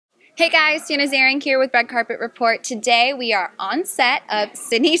Hey guys, Fiona Zaring here with Red Carpet Report. Today we are on set of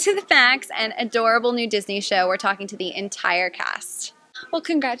Sydney to the Max, an adorable new Disney show. We're talking to the entire cast. Well,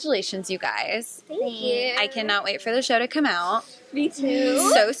 congratulations, you guys. Thank you. I cannot wait for the show to come out. Me too.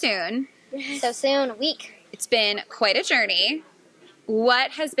 So soon. So soon, a week. It's been quite a journey. What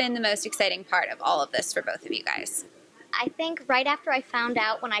has been the most exciting part of all of this for both of you guys? I think right after I found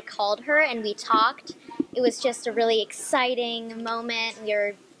out when I called her and we talked, it was just a really exciting moment. We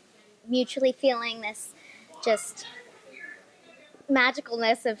were mutually feeling this just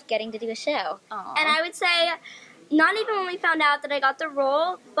magicalness of getting to do a show. Aww. And I would say, not even when we found out that I got the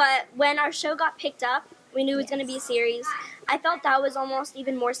role, but when our show got picked up, we knew it was going to be a series. I felt that was almost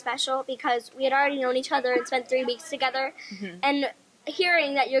even more special because we had already known each other and spent 3 weeks together. Mm-hmm. And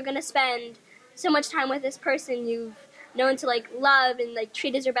hearing that you're going to spend so much time with this person you've known to love and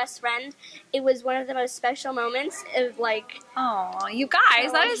treat as your best friend, it was one of the most special moments of Oh, you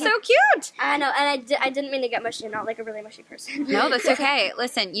guys, that is so cute. I know, and I didn't mean to get mushy. I'm not a really mushy person. No, that's okay.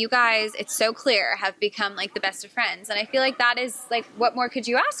 Listen, you guys, it's so clear, have become the best of friends. And I feel like that is what more could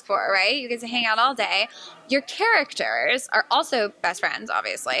you ask for, right? You get to hang out all day. Your characters are also best friends,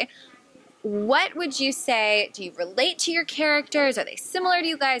 obviously. What would you say, do you relate to your characters? Are they similar to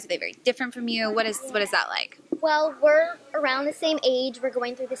you guys? Are they very different from you? What is that like? Well, we're around the same age. We're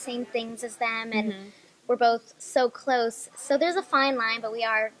going through the same things as them, and we're both so close. So there's a fine line, but we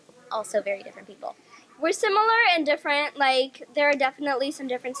are also very different people. We're similar and different. There are definitely some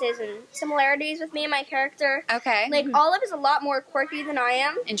differences and similarities with me and my character. Okay. Olive is a lot more quirky than I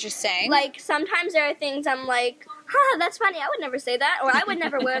am. Interesting. Sometimes there are things I'm that's funny. I would never say that. Or I would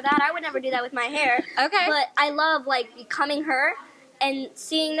never wear that. I would never do that with my hair. Okay. But I love, becoming her and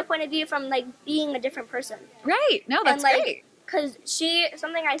seeing the point of view from, being a different person. Right. No, that's great. Because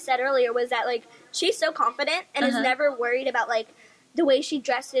something I said earlier was that, she's so confident and is never worried about, the way she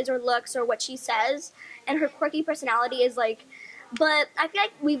dresses or looks or what she says. And her quirky personality is, but I feel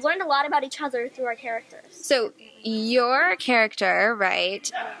like we've learned a lot about each other through our characters. So your character, right,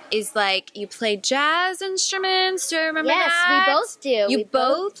 is you play jazz instruments. Do you remember that? Yes, we both do. You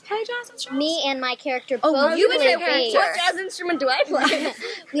both play jazz instruments? Me and my character Oh, both you and play your bass. character. What jazz instrument do I play?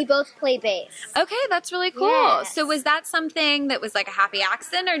 We both play bass. Okay, that's really cool. Yes. So was that something that was a happy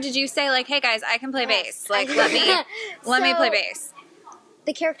accident, or did you say hey guys, I can play bass? Let me play bass.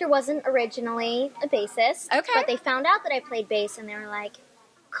 The character wasn't originally a bassist, Okay. but they found out that I played bass, and they were like,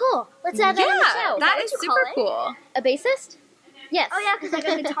 "Cool, let's add that in the show." That is what you call super it? cool. A bassist? Yes. Oh, yeah, because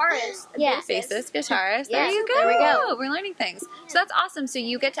a guitarist. A Yeah. Bassist, guitarist. There Yes, you go. there we go. We're learning things. So that's awesome. So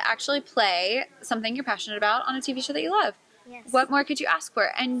you get to actually play something you're passionate about on a TV show that you love. Yes. What more could you ask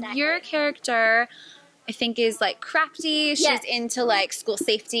for? And Exactly. your character, I think, is crafty. She's Yes. into school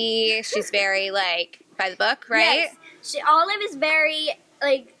safety. She's very by the book, right? Yes. Olive is very,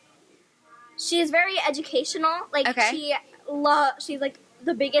 she's very educational. Okay. She's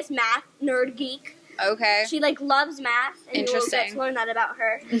the biggest math nerd geek. Okay. She loves math, and you will get Interesting. to learn that about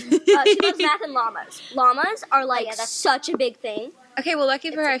her. She loves math and llamas. Llamas are yeah, that's- such a big thing. Okay, well,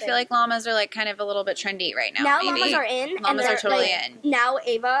 lucky for her, a I feel like llamas are kind of a little bit trendy right now. Now maybe. llamas are in. and Llamas are they're, totally in. Now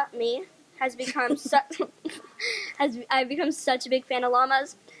Ava, me, has become I've become such a big fan of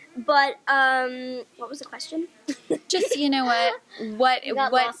llamas. But what was the question? Just you know what You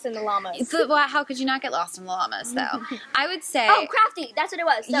got lost in the llamas. how could you not get lost in the llamas though? I would say. Oh, crafty. That's what it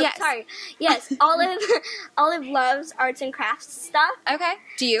was. So, Yes. Sorry. Yes, Olive loves arts and crafts stuff. Okay.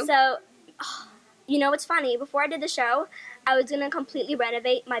 Do you? So, you know what's funny? Before I did the show, I was going to completely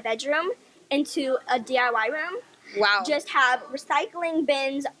renovate my bedroom into a DIY room. Wow. Just have recycling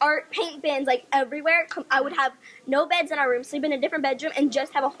bins, art, paint bins, everywhere. I would have no beds in our room, sleep in a different bedroom, and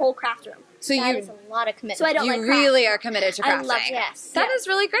just have a whole craft room. So That you is a lot of commitment. So I don't you like really crafts. are committed to I crafting. love Yes. That is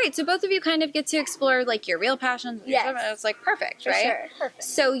really great. So both of you kind of get to explore your real passions. Yes. It's perfect, For right? sure. Perfect.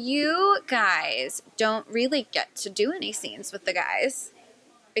 So you guys don't really get to do any scenes with the guys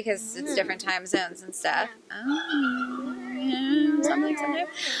because it's different time zones and stuff. Oh, yeah, something.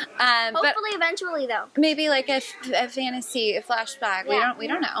 But Hopefully, eventually, though. maybe a fantasy, a flashback. Yeah. We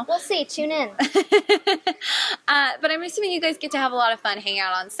don't know. We'll see. Tune in. But I'm assuming you guys get to have a lot of fun hanging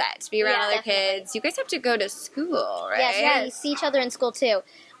out on set, be around Yeah, other definitely. kids. You guys have to go to school, right? Yes, yeah, we see each other in school too.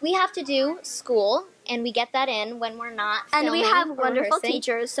 We have to do school, and we get that in when we're not And we filming have or wonderful rehearsing.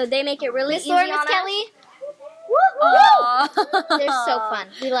 teachers, so they make it really Miss easy Laura, on Miss us. Kelly, Aw. they're so fun.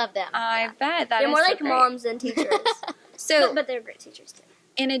 We love them. I bet that They're is more so like great. moms than teachers. So, but they're great teachers, too.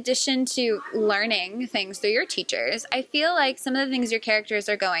 in addition to learning things through your teachers, I feel like some of the things your characters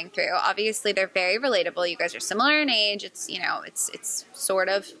are going through, obviously they're very relatable. You guys are similar in age. It's, it's sort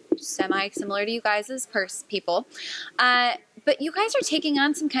of semi-similar to you guys as people. But you guys are taking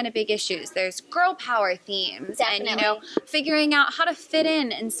on some kind of big issues. There's girl power themes and, you know, figuring out how to fit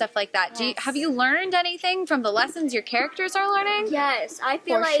in and stuff like that. Yes. Have you learned anything from the lessons your characters are learning? Yes, I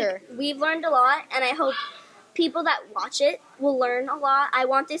feel like we've learned a lot, and I hope people that watch it will learn a lot. I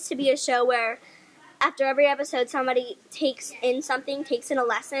want this to be a show where after every episode somebody takes in a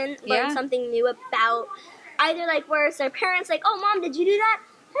lesson, learns something new about either like where it's their parents like, oh mom, did you do that?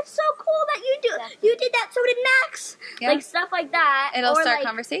 That's so cool that you did that, so did Max. Yeah. Like stuff like that. It'll start like,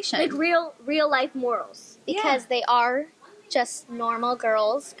 conversation. Like real life morals. Because they are just normal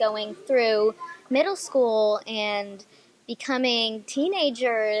girls going through middle school and becoming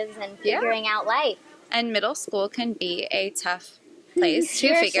teenagers and figuring out life. And middle school can be a tough place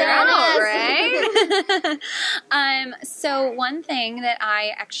to figure out, right? So one thing that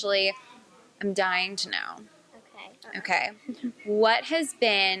I actually am dying to know. Okay. What has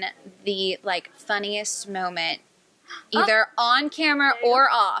been the like funniest moment, either on camera or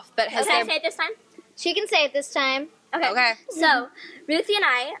off? But has Can I say it this time? She can say it this time. Okay. So Ruthie and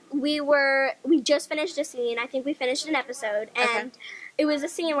I, we just finished a scene. I think we finished an episode, and it was a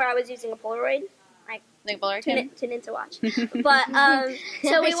scene where I was using a Polaroid. Tune in to watch. But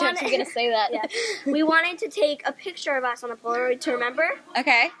so we wanted. You're gonna say that. We wanted to take a picture of us on a Polaroid to remember.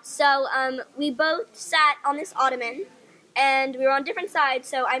 Okay. So we both sat on this ottoman, and we were on different sides.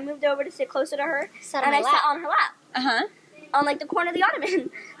 So I moved over to sit closer to her, sat on her lap. On like the corner of the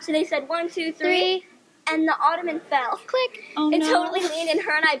ottoman. So they said 1, 2, 3. And the ottoman fell. Click. Oh, it totally leaned, and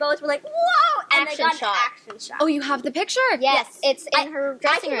her and I both were like, whoa! And action shot. Action shot. Oh, you have the picture? Yes. It's in her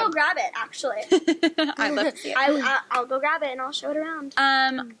dressing room. I can go grab it, actually. I'd love to see it. I'll go grab it, and I'll show it around.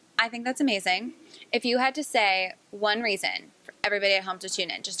 I think that's amazing. If you had to say one reason for everybody at home to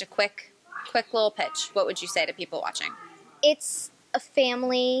tune in, just a quick little pitch, what would you say to people watching? It's a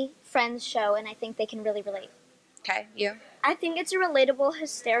family, friends show, and I think they can really relate. Okay, you? I think it's a relatable,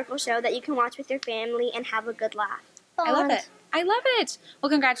 hysterical show that you can watch with your family and have a good laugh. I love it. I love it.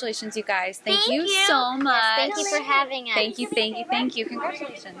 Well, congratulations, you guys. Thank you so much. Yes, thank you for having us. Thank you.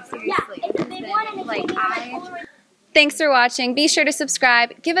 Congratulations. Seriously. Yeah, it's a big one, and it's Thanks for watching. Be sure to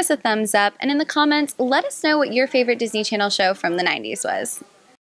subscribe, give us a thumbs up, and in the comments, let us know what your favorite Disney Channel show from the 90s was.